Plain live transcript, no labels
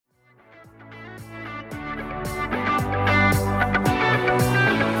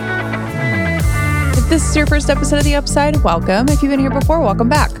this is your first episode of The Upside, welcome. If you've been here before, welcome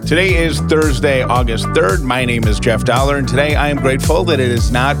back. Today is Thursday, August 3rd. My name is Jeff Dollar, and today I am grateful that it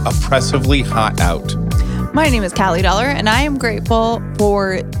is not oppressively hot out. My name is Callie Dollar, and I am grateful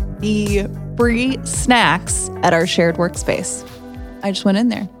for the free snacks at our shared workspace. I just went in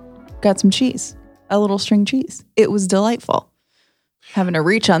there, got some cheese, a little string cheese. It was delightful. Having to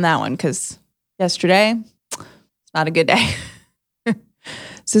reach on that one because yesterday, it's not a good day.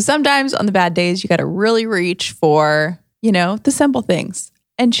 So sometimes on the bad days, you got to really reach for, the simple things.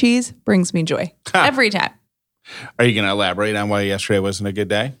 And cheese brings me joy every time. Are you going to elaborate on why yesterday wasn't a good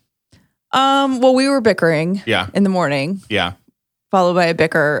day? Well, we were bickering in the morning. Yeah. Followed by a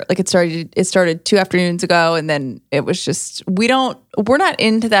bicker. Like it started 2 afternoons ago. And then it was just, we're not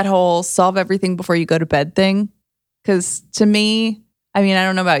into that whole solve everything before you go to bed thing. Because to me, I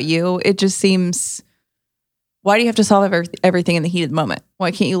don't know about you, it just seems, why do you have to solve everything in the heat of the moment?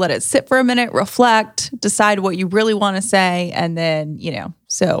 Why can't you let it sit for a minute, reflect, decide what you really want to say, and then,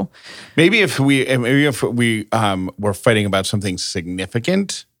 so. Maybe if we were fighting about something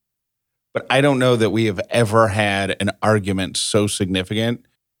significant, but I don't know that we have ever had an argument so significant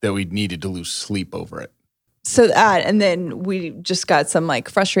that we needed to lose sleep over it. So that, and then we just got some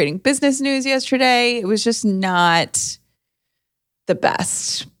frustrating business news yesterday. It was just not the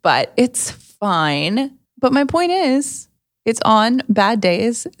best, but it's fine. But my point is, it's on bad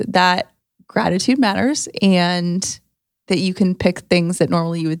days that gratitude matters and that you can pick things that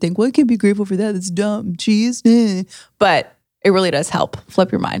normally you would think, well, I can't be grateful for that. That's dumb. Cheese. But it really does help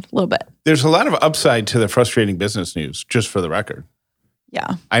flip your mind a little bit. There's a lot of upside to the frustrating business news, just for the record.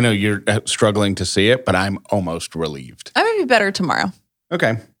 Yeah. I know you're struggling to see it, but I'm almost relieved. I might be better tomorrow.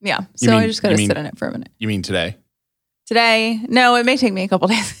 Okay. Yeah. So I just got to sit in it for a minute. You mean today? Today? No, it may take me a couple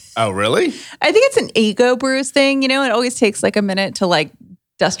days. Oh, really? I think it's an ego bruise thing. It always takes a minute to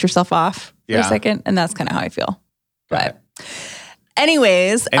dust yourself off for a second. And that's kind of how I feel. But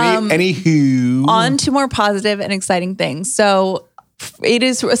anyways, anywho, on to more positive and exciting things. So it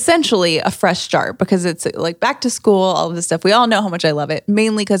is essentially a fresh start because it's back to school, all of this stuff. We all know how much I love it,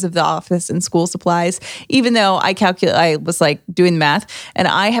 mainly because of the office and school supplies, even though I was doing math and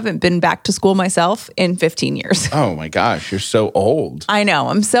I haven't been back to school myself in 15 years. Oh my gosh, you're so old. I know,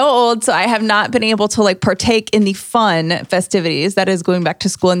 I'm so old. So I have not been able to partake in the fun festivities that is going back to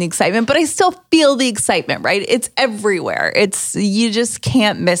school and the excitement, but I still feel the excitement, right? It's everywhere. You just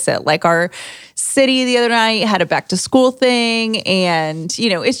can't miss it. Our city the other night had a back to school thing and,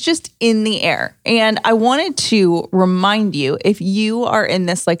 it's just in the air. And I wanted to remind you, if you are in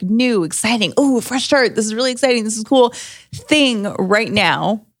this new, exciting, fresh start, this is really exciting, this is cool thing right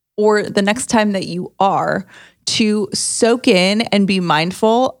now, or the next time that you are, to soak in and be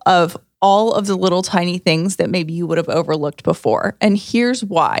mindful of all of the little tiny things that maybe you would have overlooked before. And here's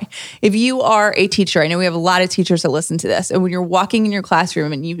why. If you are a teacher, I know we have a lot of teachers that listen to this, and when you're walking in your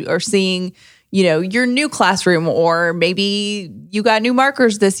classroom and you are seeing your new classroom, or maybe you got new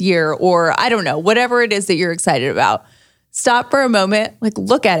markers this year, or I don't know, whatever it is that you're excited about, stop for a moment,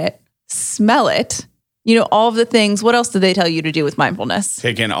 look at it, smell it, all of the things. What else did they tell you to do with mindfulness?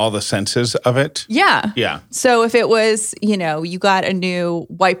 Take in all the senses of it. Yeah. Yeah. So if it was, you got a new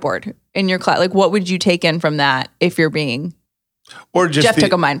whiteboard in your class, what would you take in from that if you're being, or just Jeff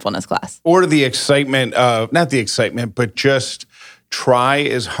took a mindfulness class? Or the excitement of, not the excitement, but just try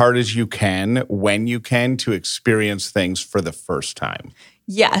as hard as you can, when you can, to experience things for the first time.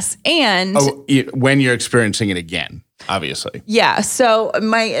 Yes. And when you're experiencing it again, obviously. Yeah. So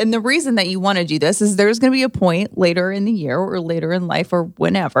the reason that you want to do this is there's going to be a point later in the year or later in life or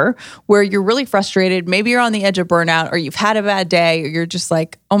whenever where you're really frustrated. Maybe you're on the edge of burnout, or you've had a bad day, or you're just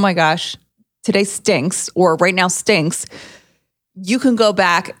oh my gosh, today stinks, or right now stinks. You can go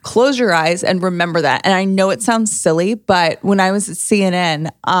back, close your eyes, and remember that. And I know it sounds silly, but when I was at CNN,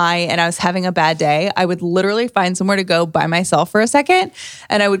 I was having a bad day, I would literally find somewhere to go by myself for a second,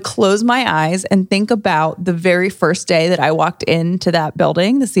 and I would close my eyes and think about the very first day that I walked into that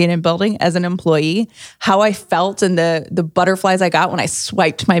building, the CNN building, as an employee, how I felt and the butterflies I got when I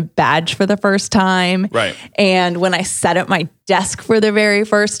swiped my badge for the first time. Right. And when I sat at my desk for the very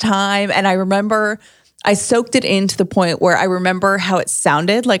first time. And I remember I soaked it in to the point where I remember how it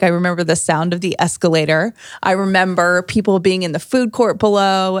sounded. I remember the sound of the escalator. I remember people being in the food court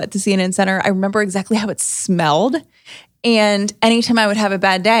below at the CNN Center. I remember exactly how it smelled. And anytime I would have a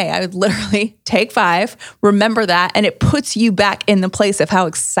bad day, I would literally take 5, remember that, and it puts you back in the place of how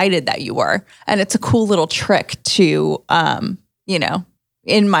excited that you were. And it's a cool little trick to,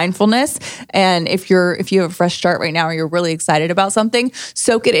 in mindfulness. And if you have a fresh start right now, or you're really excited about something,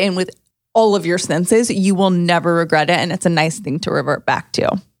 soak it in with all of your senses. You will never regret it. And it's a nice thing to revert back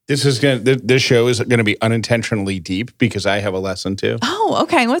to. This show is gonna be unintentionally deep because I have a lesson too. Oh,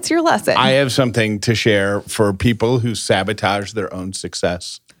 okay. What's your lesson? I have something to share for people who sabotage their own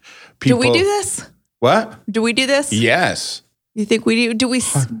success. Do we do this? What? Do we do this? Yes. You think we do? Do we?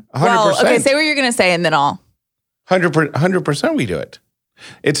 100%. Well, okay. Say what you're going to say, and then I'll. 100% we do it.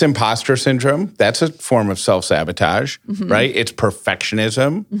 It's imposter syndrome. That's a form of self-sabotage, right? It's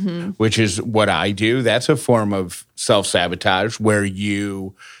perfectionism, which is what I do. That's a form of self-sabotage where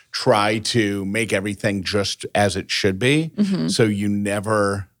you try to make everything just as it should be. So you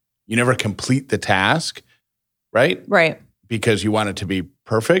never complete the task, right? Right. Because you want it to be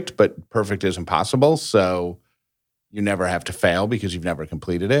perfect, but perfect is impossible. So you never have to fail because you've never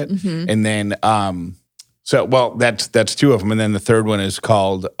completed it. And then, that's two of them. And then the third one is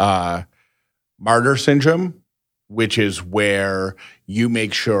called martyr syndrome, which is where you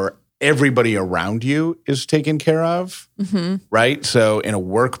make sure everybody around you is taken care of, right? So in a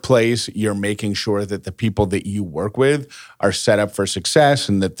workplace, you're making sure that the people that you work with are set up for success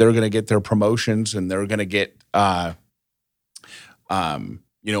and that they're going to get their promotions and they're going to get all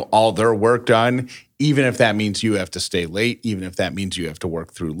their work done, even if that means you have to stay late, even if that means you have to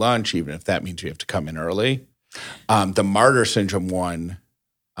work through lunch, even if that means you have to come in early. The martyr syndrome one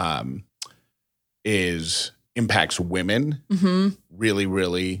impacts women really,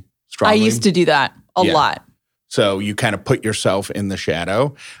 really strongly. I used to do that a lot. So you kind of put yourself in the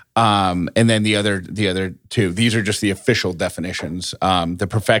shadow. And then the other two, these are just the official definitions. The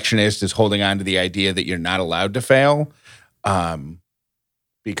perfectionist is holding on to the idea that you're not allowed to fail.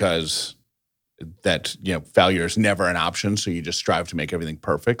 Because that, failure is never an option. So you just strive to make everything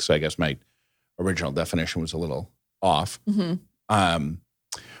perfect. So I guess my original definition was a little off. And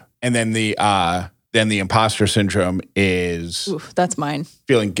then the imposter syndrome is that's mine.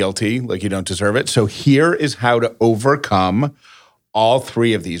 Feeling guilty, like you don't deserve it. So here is how to overcome all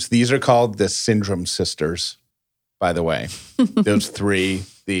three of these. These are called the syndrome sisters, by the way. Those three,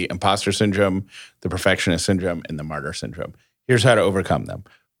 the imposter syndrome, the perfectionist syndrome, and the martyr syndrome. Here's how to overcome them.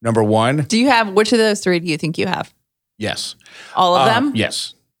 Number one. Do you have, which of those three do you think you have? Yes. All of them?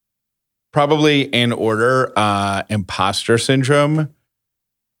 Yes. Probably in order, imposter syndrome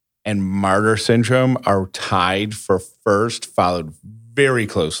and martyr syndrome are tied for first, followed very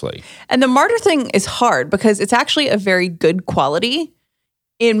closely. And the martyr thing is hard because it's actually a very good quality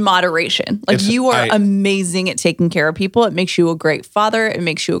in moderation. Like you are amazing at taking care of people. It makes you a great father. It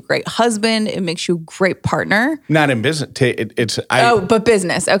makes you a great husband. It makes you a great partner. Not in business. But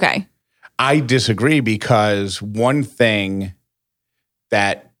business. Okay. I disagree because one thing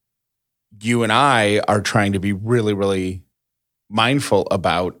that you and I are trying to be really, really mindful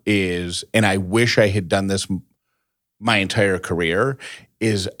about is, and I wish I had done this my entire career,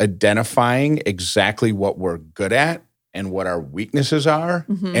 is identifying exactly what we're good at and what our weaknesses are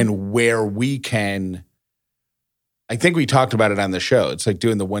and where we can. I think we talked about it on the show. It's like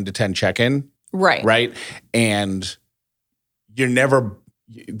doing the 1 to 10 check-in. Right. Right. And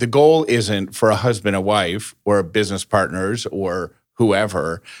the goal isn't for a husband and wife or business partners or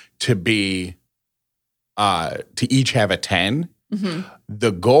whoever to be, to each have a 10.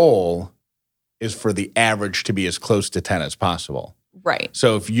 The goal is for the average to be as close to 10 as possible. Right.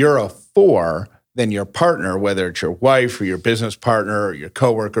 So if you're a 4, then your partner, whether it's your wife or your business partner or your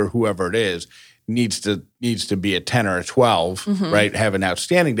coworker, whoever it is, needs to be a 10 or a 12, right? Have an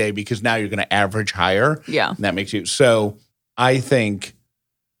outstanding day because now you're going to average higher. Yeah. And that makes you. So I think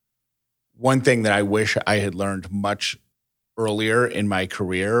one thing that I wish I had learned much earlier in my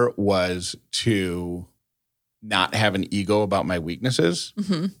career was to not have an ego about my weaknesses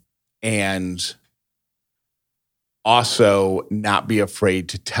and also not be afraid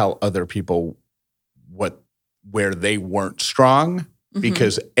to tell other people where they weren't strong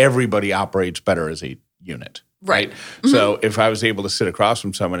because everybody operates better as a unit, right? So if I was able to sit across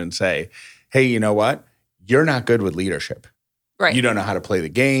from someone and say, hey, you know what? You're not good with leadership. Right. You don't know how to play the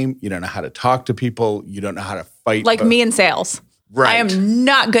game. You don't know how to talk to people. You don't know how to fight. Like me in sales. Right. I am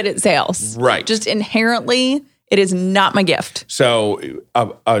not good at sales. Right. Just inherently, it is not my gift. So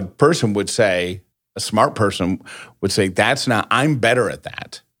a person would say, a smart person would say, I'm better at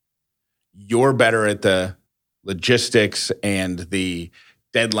that. You're better at the logistics and the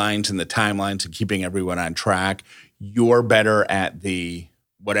deadlines and the timelines and keeping everyone on track. You're better at the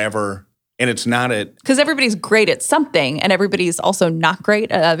whatever. And it's not because everybody's great at something and everybody's also not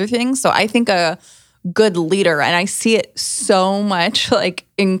great at other things. So I think a good leader, and I see it so much like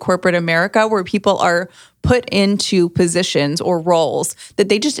in corporate America where people are put into positions or roles that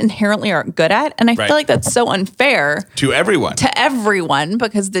they just inherently aren't good at. And I feel like that's so unfair to everyone.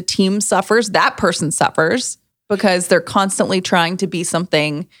 Because the team suffers, that person suffers because they're constantly trying to be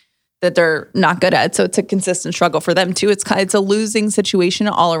something that they're not good at. So it's a consistent struggle for them too. It's a losing situation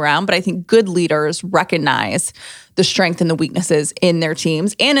all around, but I think good leaders recognize the strength and the weaknesses in their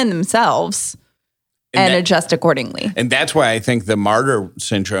teams and in themselves and adjust accordingly. And that's why I think the martyr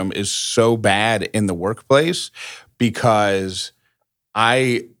syndrome is so bad in the workplace, because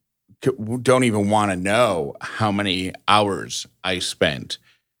I don't even want to know how many hours I spent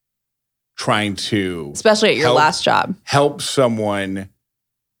trying to, especially at your last job, help someone,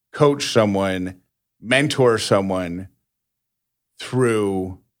 coach someone, mentor someone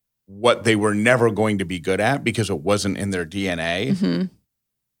through what they were never going to be good at because it wasn't in their DNA,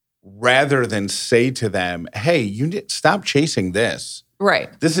 rather than say to them, hey, you need to stop chasing this. Right.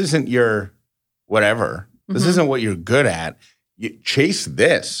 This isn't your whatever. This isn't what you're good at. You chase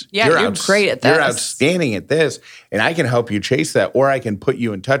this. Yeah, you're great at this. You're outstanding at this, and I can help you chase that, or I can put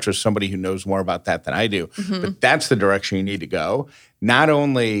you in touch with somebody who knows more about that than I do. But that's the direction you need to go. Not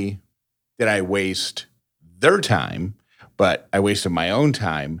only did I waste their time, but I wasted my own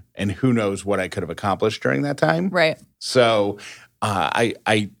time, and who knows what I could have accomplished during that time. Right. So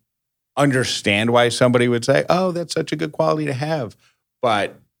I understand why somebody would say, oh, that's such a good quality to have.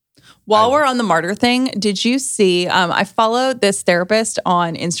 But while we're on the martyr thing, did you see, I followed this therapist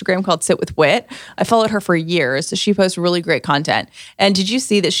on Instagram called Sit With Wit. I followed her for years. She posts really great content. And did you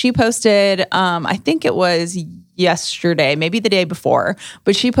see that she posted, I think it was yesterday, maybe the day before,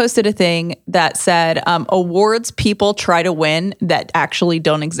 but she posted a thing that said, awards people try to win that actually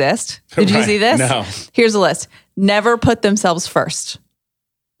don't exist. Did you see this? No. Here's a list. Never put themselves first.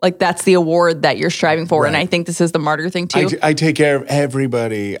 Like, that's the award that you're striving for. Right. And I think this is the martyr thing too. I take care of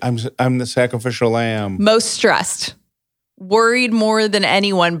everybody. I'm the sacrificial lamb. Most stressed. Worried more than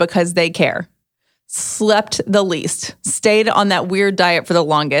anyone because they care. Slept the least. Stayed on that weird diet for the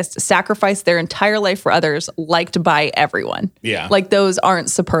longest. Sacrificed their entire life for others. Liked by everyone. Yeah. Like, those aren't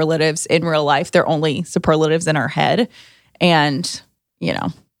superlatives in real life. They're only superlatives in our head. And, you know,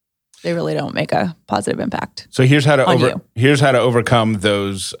 they really don't make a positive impact. So here's how to overcome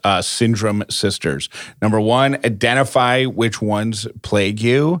those syndrome sisters. Number one, identify which ones plague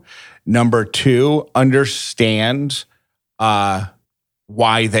you. Number two, understand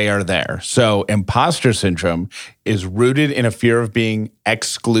why they are there. So imposter syndrome is rooted in a fear of being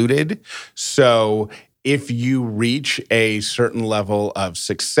excluded. So if you reach a certain level of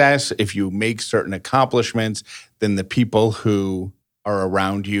success, if you make certain accomplishments, then the people who are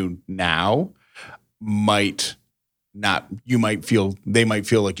around you now they might feel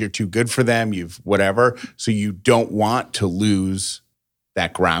like you're too good for them, whatever. So you don't want to lose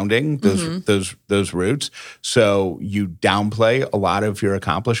that grounding, those roots. So you downplay a lot of your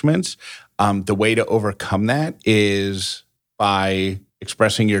accomplishments. The way to overcome that is by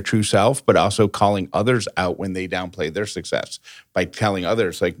expressing your true self, but also calling others out when they downplay their success, by telling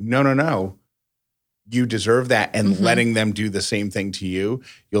others like, no, you deserve that, and letting them do the same thing to you.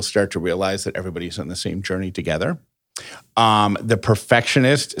 You'll start to realize that everybody's on the same journey together. The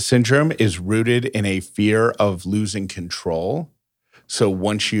perfectionist syndrome is rooted in a fear of losing control. So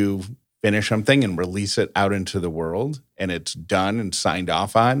once you finish something and release it out into the world and it's done and signed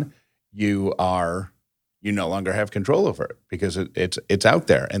off on, you no longer have control over it because it's out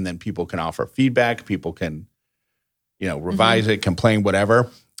there, and then people can offer feedback, people can, revise it, complain,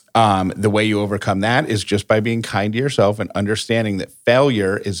 whatever. The way you overcome that is just by being kind to yourself and understanding that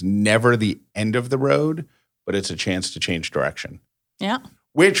failure is never the end of the road, but it's a chance to change direction. Yeah.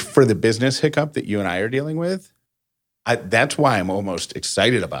 Which, for the business hiccup that you and I are dealing with, that's why I'm almost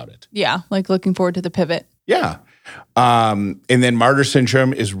excited about it. Yeah, like looking forward to the pivot. Yeah. And then martyr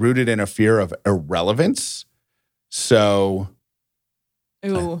syndrome is rooted in a fear of irrelevance. So...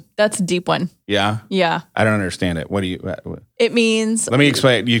 Ooh, that's a deep one. Yeah? Yeah. I don't understand it. What do you... It means... Let me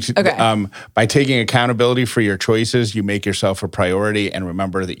explain. Okay. By taking accountability for your choices, you make yourself a priority and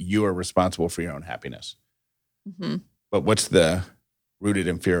remember that you are responsible for your own happiness. But what's the rooted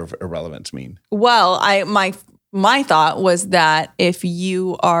in fear of irrelevance mean? Well, my thought was that if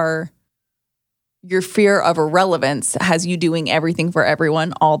your fear of irrelevance has you doing everything for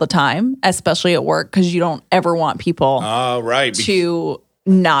everyone all the time, especially at work, because you don't ever want people to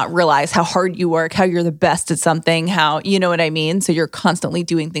not realize how hard you work, how you're the best at something, how, you know what I mean? So you're constantly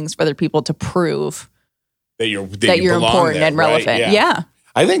doing things for other people to prove that you're important there, and relevant. Right? Yeah.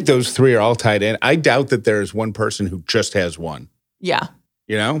 I think those three are all tied in. I doubt that there is one person who just has one. Yeah.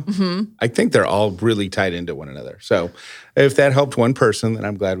 I think they're all really tied into one another. So if that helped one person, then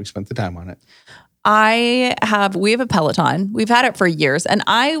I'm glad we spent the time on it. We have a Peloton. We've had it for years. And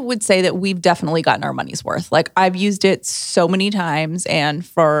I would say that we've definitely gotten our money's worth. Like, I've used it so many times and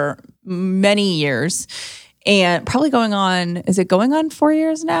for many years. And probably is it going on 4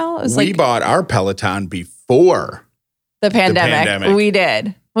 years now? It was we bought our Peloton before the pandemic. We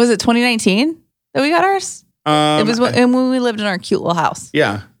did. Was it 2019 that we got ours? It was when we lived in our cute little house.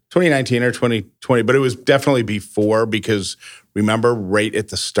 Yeah, 2019 or 2020, but it was definitely before because remember right at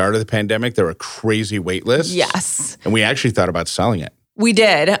the start of the pandemic, there were crazy wait lists. Yes. And we actually thought about selling it. We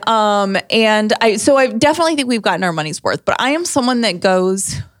did. And I definitely think we've gotten our money's worth, but I am someone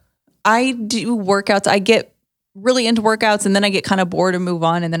that I do workouts. I get really into workouts and then I get kind of bored and move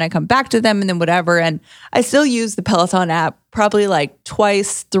on and then I come back to them and then whatever. And I still use the Peloton app probably like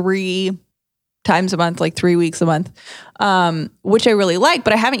twice, 3 times a month, like 3 weeks a month, which I really like,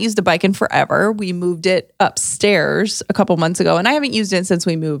 but I haven't used the bike in forever. We moved it upstairs a couple months ago and I haven't used it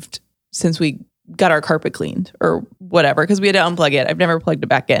since we got our carpet cleaned or whatever, because we had to unplug it. I've never plugged it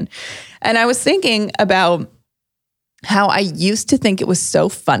back in. And I was thinking about how I used to think it was so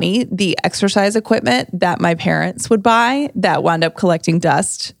funny, the exercise equipment that my parents would buy that wound up collecting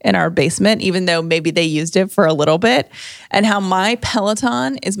dust in our basement, even though maybe they used it for a little bit, and how my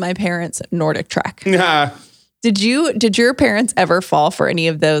Peloton is my parents' Nordic Trek. Nah. Did your parents ever fall for any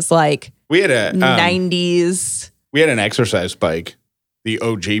of those like we had a 90s? We had an exercise bike, the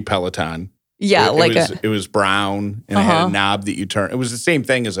OG Peloton. Yeah, it was brown and it had a knob that you turn. It was the same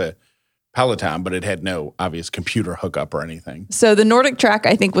thing as a Peloton, but it had no obvious computer hookup or anything. So the Nordic Track,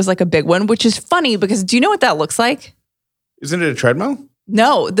 I think, was like a big one, which is funny because do you know what that looks like? Isn't it a treadmill?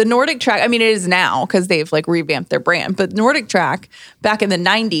 No, the Nordic Track, I mean, it is now because they've like revamped their brand, but Nordic Track back in the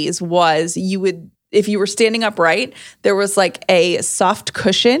 90s was if you were standing upright, there was like a soft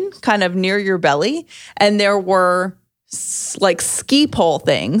cushion kind of near your belly, and there were like ski pole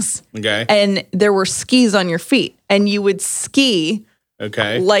things. Okay. And there were skis on your feet, and you would ski.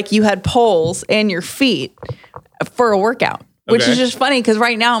 Okay. Like you had poles and your feet for a workout, which is just funny because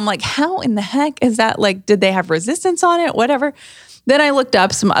right now I'm like, how in the heck is that? Like, did they have resistance on it? Whatever. Then I looked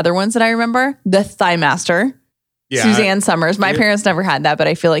up some other ones that I remember. The Thighmaster, Suzanne Summers. My parents never had that, but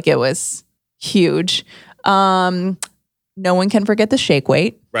I feel like it was huge. No one can forget the shake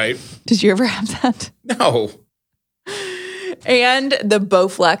weight. Right. Did you ever have that? No. And the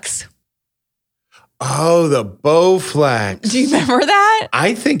Bowflex. Oh, the Bowflex. Do you remember that?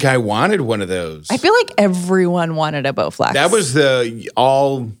 I think I wanted one of those. I feel like everyone wanted a Bowflex. That was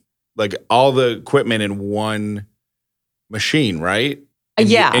all the equipment in one machine, right? And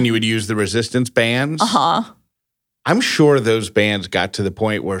yeah. You would use the resistance bands. Uh-huh. I'm sure those bands got to the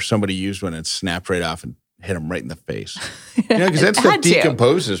point where somebody used one and snapped right off and hit them right in the face. Because that stuff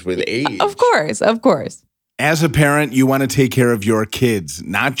decomposes with age. Of course. As a parent, you want to take care of your kids,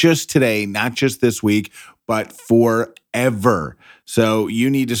 not just today, not just this week, but forever. So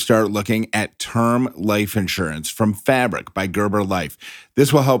you need to start looking at term life insurance from Fabric by Gerber Life.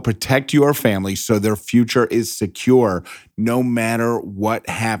 This will help protect your family so their future is secure no matter what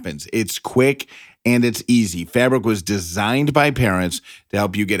happens. It's quick and it's easy. Fabric was designed by parents to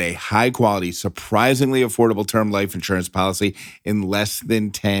help you get a high-quality, surprisingly affordable term life insurance policy in less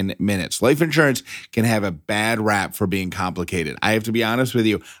than 10 minutes. Life insurance can have a bad rap for being complicated. I have to be honest with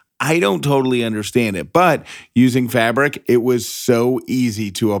you. I don't totally understand it, but using Fabric, it was so easy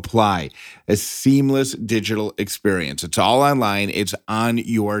to apply. A seamless digital experience. It's all online. It's on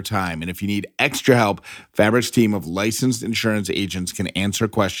your time. And if you need extra help, Fabric's team of licensed insurance agents can answer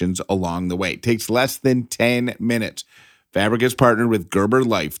questions along the way. It takes less than 10 minutes. Fabric is partnered with Gerber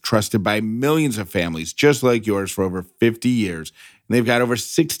Life, trusted by millions of families just like yours for over 50 years. And they've got over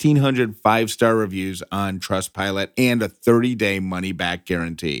 1,600 five-star reviews on Trustpilot and a 30-day money-back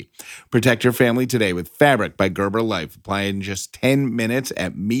guarantee. Protect your family today with Fabric by Gerber Life. Apply in just 10 minutes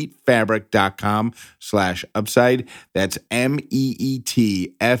at meetfabric.com/upside. That's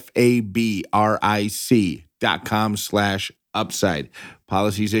meetfabric.com/upside.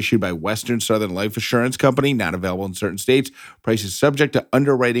 Policies issued by Western Southern Life Assurance Company, not available in certain states. Prices subject to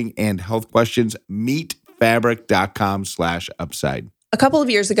underwriting and health questions. Meetfabric.com/upside. A couple of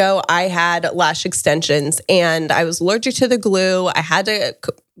years ago, I had lash extensions and I was allergic to the glue. I had to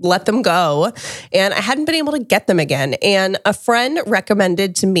let them go and I hadn't been able to get them again. And a friend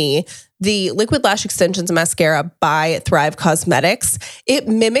recommended to me the Liquid Lash Extensions Mascara by Thrive Cosmetics. It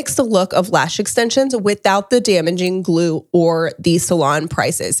mimics the look of lash extensions without the damaging glue or the salon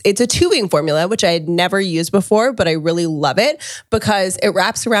prices. It's a tubing formula, which I had never used before, but I really love it because it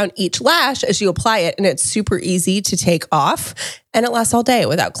wraps around each lash as you apply it and it's super easy to take off. And it lasts all day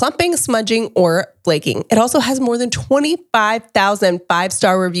without clumping, smudging, or flaking. It also has more than 25,000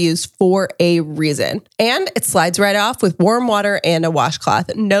 5-star reviews for a reason. And it slides right off with warm water and a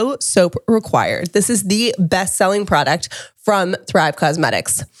washcloth. No soap required. This is the best-selling product from Thrive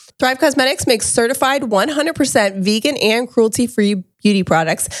Cosmetics. Thrive Cosmetics makes certified 100% vegan and cruelty-free beauty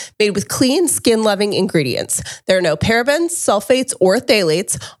products made with clean, skin-loving ingredients. There are no parabens, sulfates, or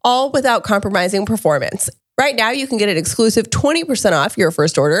phthalates, all without compromising performance. Right now, you can get an exclusive 20% off your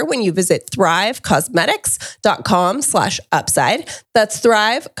first order when you visit thrivecosmetics.com/upside. That's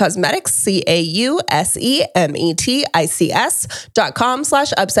Thrive Cosmetics,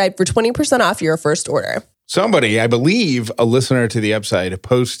 CAUSEMETICS.com/upside for 20% off your first order. Somebody, I believe a listener to the Upside,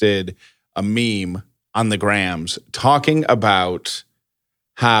 posted a meme on the grams talking about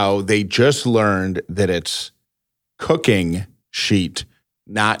how they just learned that it's cooking sheet,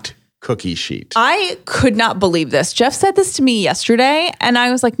 not cookie sheet. I could not believe this. Jeff said this to me yesterday, and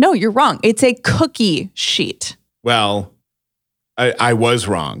I was like, no, you're wrong. It's a cookie sheet. Well, I was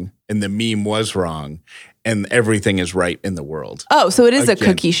wrong, and the meme was wrong, and everything is right in the world. Oh, so it is a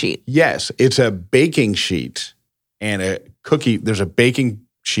cookie sheet. Yes, it's a baking sheet and a cookie. There's a baking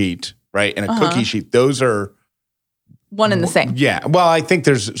sheet, right, and a cookie sheet. Those are one and the same. Yeah. Well, I think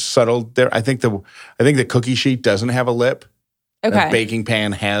there's subtle there. I think the cookie sheet doesn't have a lip. Okay. The baking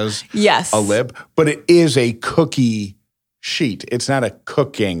pan has a lip, but it is a cookie sheet. It's not a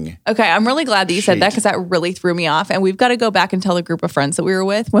cooking. Okay, I'm really glad that you said that because that really threw me off. And we've got to go back and tell the group of friends that we were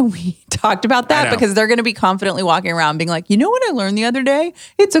with when we talked about that because they're going to be confidently walking around being like, you know what I learned the other day?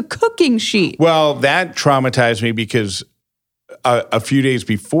 It's a cooking sheet. Well, that traumatized me because a few days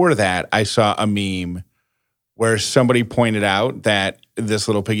before that, I saw a meme where somebody pointed out that this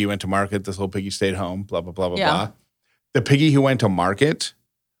little piggy went to market, this little piggy stayed home, blah, blah, blah, blah, blah. The piggy who went to market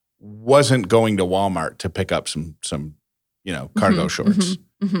wasn't going to Walmart to pick up some cargo shorts.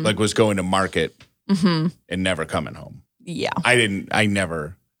 Like was going to market and never coming home. Yeah.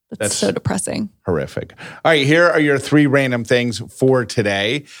 That's so depressing. Horrific. All right, here are your 3 random things for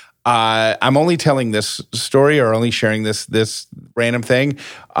today. I'm only telling this story or only sharing this random thing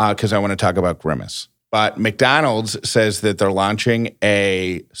because I want to talk about Grimace. But McDonald's says that they're launching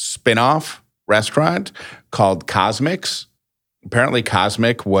a spin-off restaurant called Cosmic's. Apparently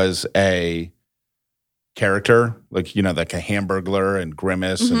Cosmic was a character, like a Hamburglar and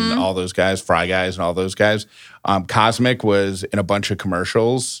Grimace and all those guys, Fry Guys and all those guys. Cosmic was in a bunch of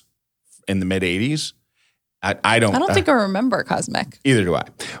commercials in the mid-'80s. I don't think I remember Cosmic. Either do I.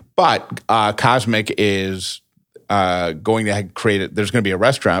 But Cosmic is going to create it. There's going to be a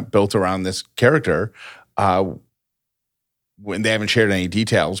restaurant built around this character. When they haven't shared any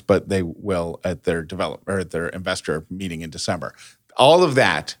details, but they will at their investor meeting in December. All of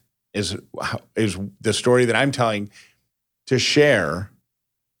that is the story that I'm telling to share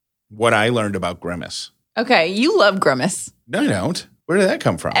what I learned about Grimace. Okay, you love Grimace. No, I don't. Where did that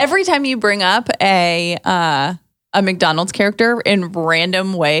come from? Every time you bring up a McDonald's character in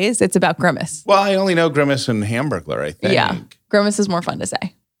random ways, it's about Grimace. Well, I only know Grimace and Hamburglar, I think. Yeah, Grimace is more fun to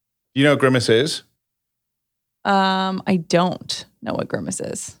say. You know what Grimace is? I don't know what Grimace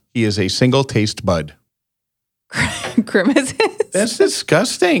is. He is a single taste bud. Grimace is? That's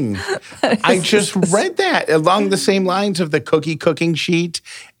disgusting. I just read that along the same lines of the cooking sheet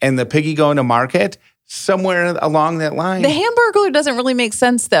and the piggy going to market. Somewhere along that line. The Hamburglar doesn't really make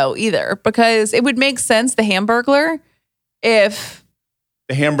sense though either because it would make sense, the Hamburglar, if...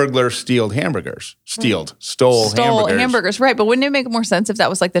 The Hamburglar stole hamburgers. Right, but wouldn't it make more sense if that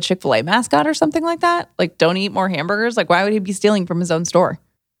was like the Chick-fil-A mascot or something like that? Like, don't eat more hamburgers? Like, why would he be stealing from his own store?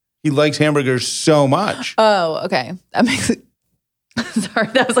 He likes hamburgers so much. Oh, okay. That makes it... Sorry,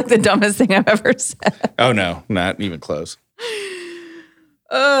 that was like the dumbest thing I've ever said. Oh, no, not even close.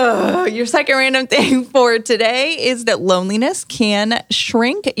 Your second random thing for today is that loneliness can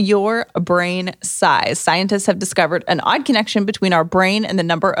shrink your brain size. Scientists have discovered an odd connection between our brain and the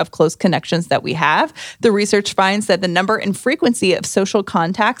number of close connections that we have. The research finds that the number and frequency of social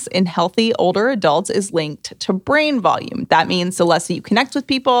contacts in healthy older adults is linked to brain volume. That means the less you connect with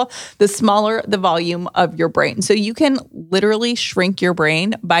people, the smaller the volume of your brain. So you can literally shrink your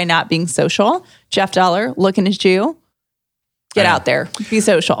brain by not being social. Jeff Dollar, looking at you. Get out there. Be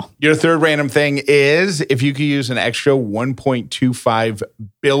social. Your third random thing is if you could use an extra $1.25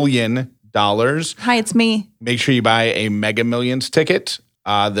 billion. Hi, it's me. Make sure you buy a Mega Millions ticket.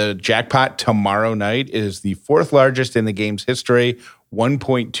 The jackpot tomorrow night is the 4th largest in the game's history,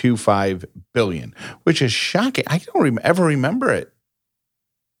 $1.25 billion, which is shocking. I don't ever remember it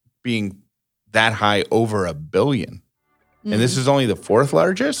being that high over $1 billion. And this is only the 4th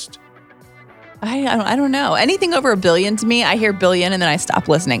largest? I don't know. Anything over 1 billion to me, I hear billion and then I stop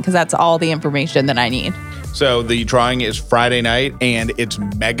listening because that's all the information that I need. So the drawing is Friday night and it's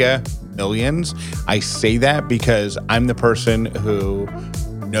Mega Millions. I say that because I'm the person who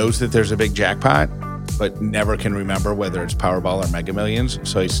knows that there's a big jackpot, but never can remember whether it's Powerball or Mega Millions.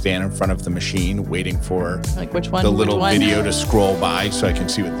 So I stand in front of the machine waiting for like which one, the little video to scroll by so I can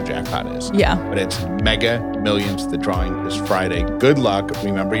see what the jackpot is. Yeah. But it's Mega Millions. The drawing is Friday. Good luck.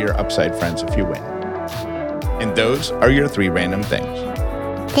 Remember your upside friends if you win. And those are your 3 random things.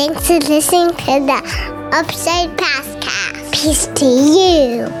 Thanks for listening to the Upside Passcast. Peace to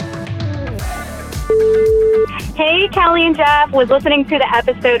you. Hey, Callie and Jeff. Was listening to the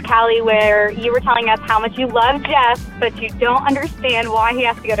episode, Callie, where you were telling us how much you love Jeff, but you don't understand why he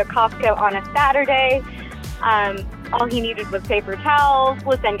has to go to Costco on a Saturday. All he needed was paper towels.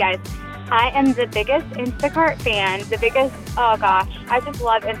 Listen, guys, I am the biggest Instacart fan. Oh gosh, I just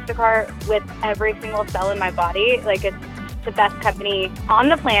love Instacart with every single cell in my body. Like, it's the best company on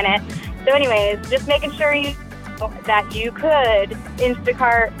the planet. So anyways, just making sure that you could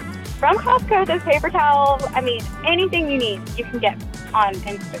Instacart from Costco those paper towels. I mean, anything you need, you can get on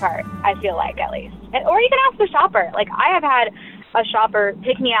Instacart, I feel like, at least. Or you can ask the shopper. Like, I have had a shopper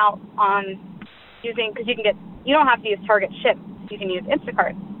pick me out on using, because you don't have to use Target Ship. You can use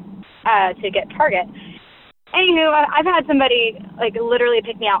Instacart to get Target. Anywho, I've had somebody, like, literally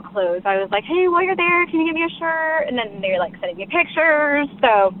pick me out clothes. I was like, hey, while you're there, can you give me a shirt? And then they're, like, sending me pictures.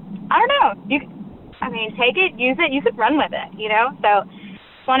 So, I don't know. Take it, use it, you could run with it, you know? So,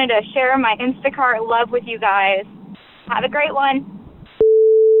 just wanted to share my Instacart love with you guys. Have a great one.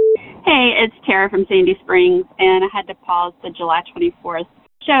 Hey, it's Tara from Sandy Springs, and I had to pause the July 24th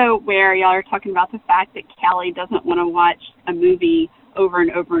show where y'all are talking about the fact that Callie doesn't want to watch a movie over and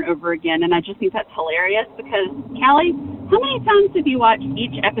over and over again, and I just think that's hilarious because, Callie, how many times have you watched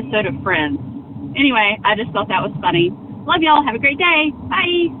each episode of Friends? Anyway, I just thought that was funny. Love y'all. Have a great day.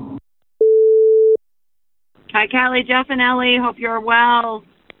 Bye. Hi, Callie, Jeff, and Ellie. Hope you're well.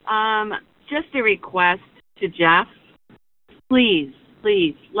 Just a request to Jeff. Please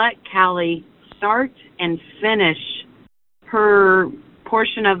let Callie start and finish her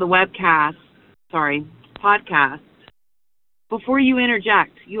portion of the podcast before you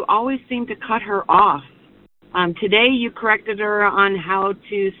interject. You always seem to cut her off. Today you corrected her on how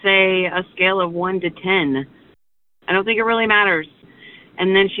to say a scale of 1 to 10. I don't think it really matters.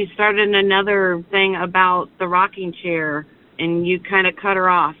 And then she started another thing about the rocking chair, and you kind of cut her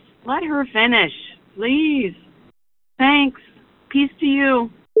off. Let her finish, please. Thanks. Peace to you.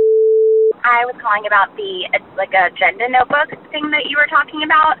 I was calling about the agenda notebook thing that you were talking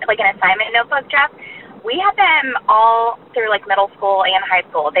about, like an assignment notebook, Jeff. We had them all through middle school and high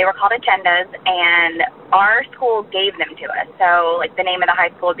school. They were called agendas, and our school gave them to us. So the name of the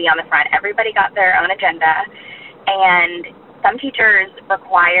high school would be on the front. Everybody got their own agenda, and some teachers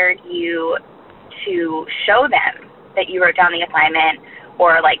required you to show them that you wrote down the assignment,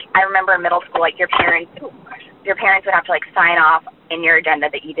 or I remember in middle school, your parents would have to sign off in your agenda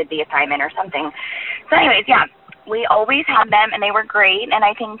that you did the assignment or something. So anyways, yeah, we always had them, and they were great, and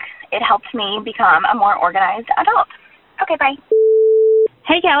I think it helped me become a more organized adult. Okay, bye.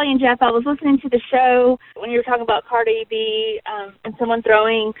 Hey, Callie and Jeff, I was listening to the show when you were talking about Cardi B and someone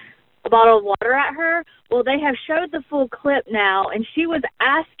throwing a bottle of water at her. Well, they have showed the full clip now, and she was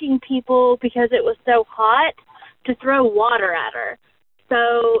asking people, because it was so hot, to throw water at her.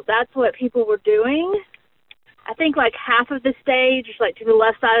 So that's what people were doing. I think half of the stage, just to the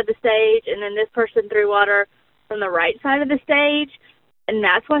left side of the stage, and then this person threw water from the right side of the stage, and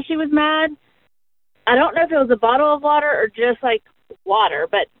that's why she was mad. I don't know if it was a bottle of water or just water,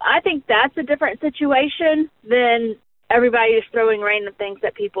 but I think that's a different situation than everybody just throwing random things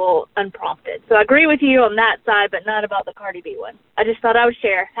at people unprompted. So I agree with you on that side, but not about the Cardi B one. I just thought I would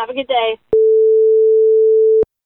share. Have a good day.